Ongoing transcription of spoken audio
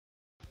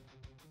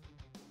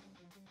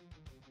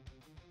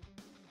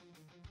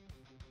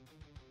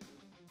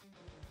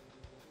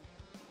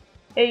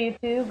Hey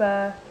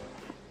YouTube,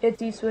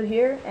 it's Eastwood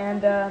here,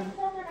 and I'm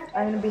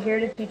going to be here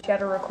to teach you how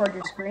to record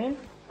your screen.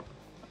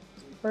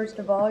 First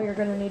of all, you're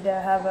going to need to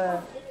have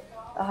a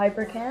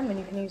Hypercam, and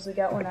you can usually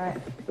get one at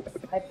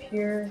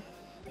Hyperionics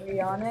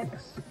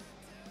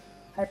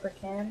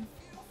Hypercam,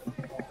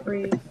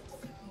 free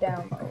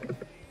download.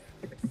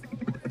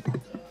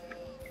 Okay,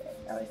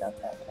 now we got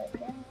that typed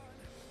in.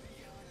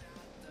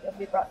 You'll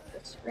be brought to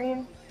the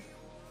screen.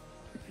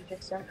 You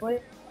just simply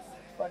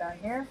go down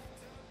here,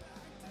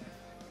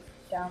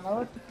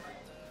 download,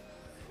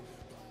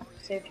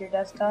 save to your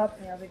desktop,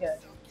 and you'll be good.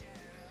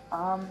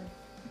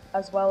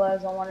 As well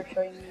as I want to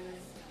show you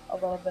a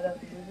little bit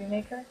of Movie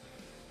Maker.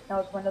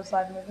 Now it's Windows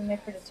Live Movie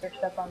Maker, just search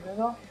it up on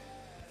Google.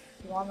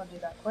 If you want, I'll do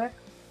that quick.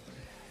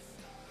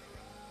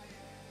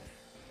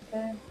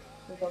 Okay,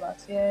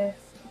 google.ca,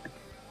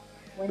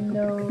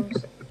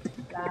 Windows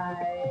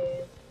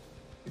Live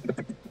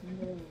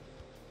Movie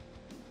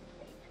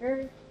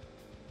Maker.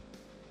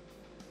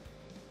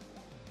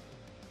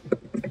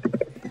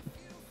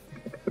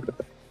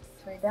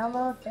 So you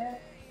download, okay,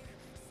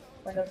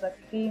 Windows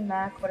XP,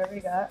 Mac, whatever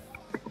you got.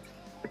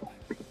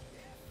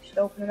 Just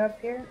open it up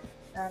here,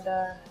 and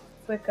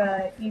quick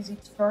easy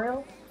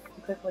tutorial.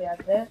 You quickly add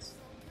this.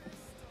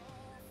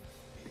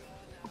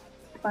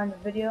 Find the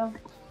video,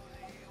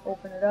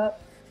 open it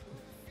up.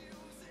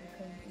 You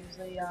can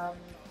usually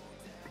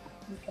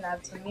you can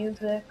add some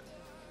music.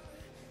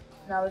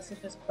 Now this is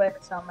just quick,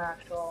 some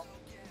actual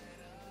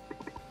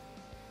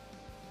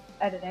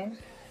editing.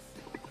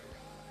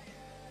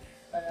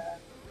 But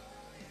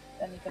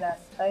then you could add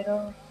a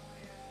title.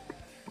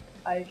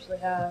 I usually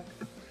have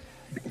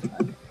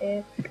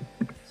It's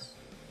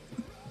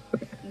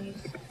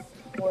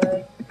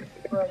Eastwood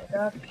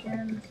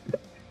Productions.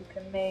 You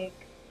can make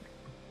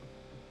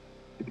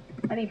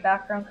any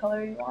background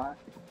color you want.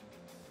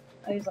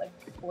 I use like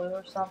blue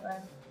or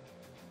something.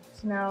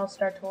 So now it'll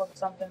start to look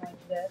something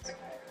like this.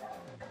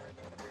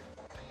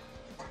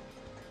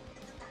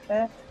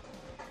 Okay.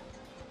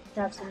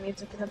 You have some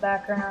music in the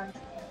background.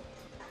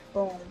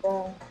 Boom,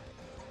 boom.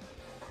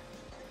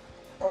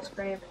 Full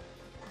screen.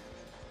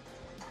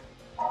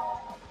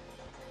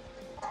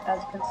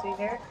 As you can see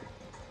here.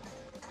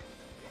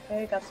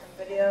 Okay, got some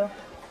video.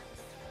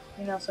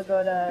 You can also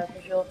go to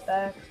visual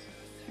effects.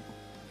 You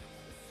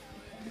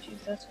can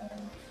choose this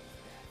one.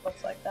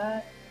 Looks like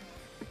that.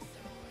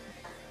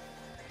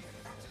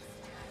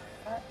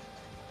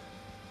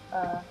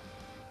 I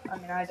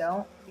mean, I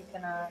don't. You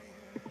can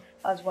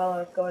as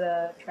well go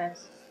to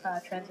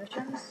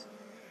transitions.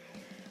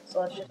 So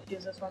let's just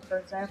use this one for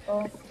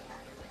example.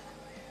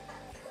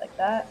 Like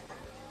that.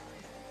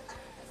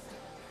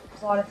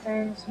 There's a lot of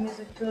things,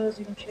 music tools,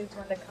 you can choose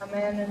when to come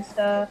in and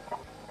stuff.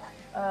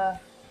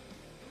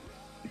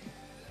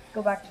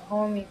 Go back to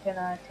home, you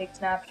can take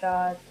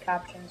snapshots,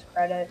 captions,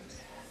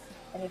 credits,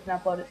 and you can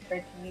upload it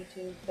straight to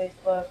YouTube,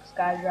 Facebook,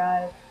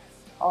 SkyDrive,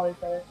 all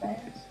these other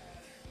things.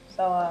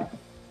 So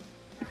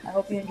I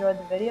hope you enjoyed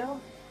the video,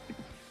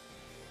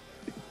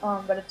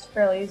 but it's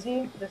fairly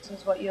easy. This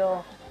is what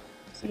you'll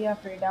see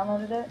after you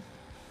downloaded it.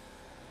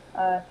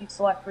 If you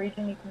select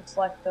region, you can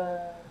select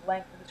the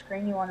length of the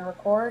screen you want to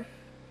record.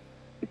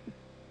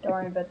 Don't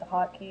worry about the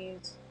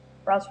hotkeys.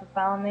 Browse for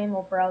file name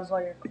will browse all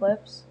your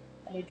clips,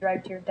 and you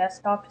drag to your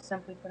desktop to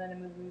simply put in a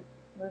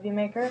movie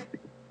maker.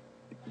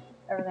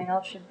 Everything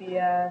else should be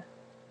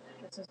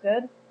just as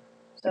good.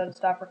 So to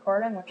stop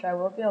recording, which I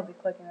will be, I'll be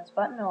clicking this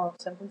button and I'll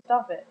simply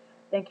stop it.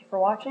 Thank you for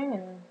watching,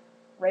 and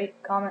rate,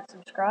 comment,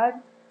 subscribe.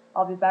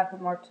 I'll be back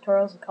with more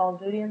tutorials of Call of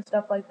Duty and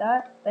stuff like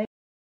that. Thank you.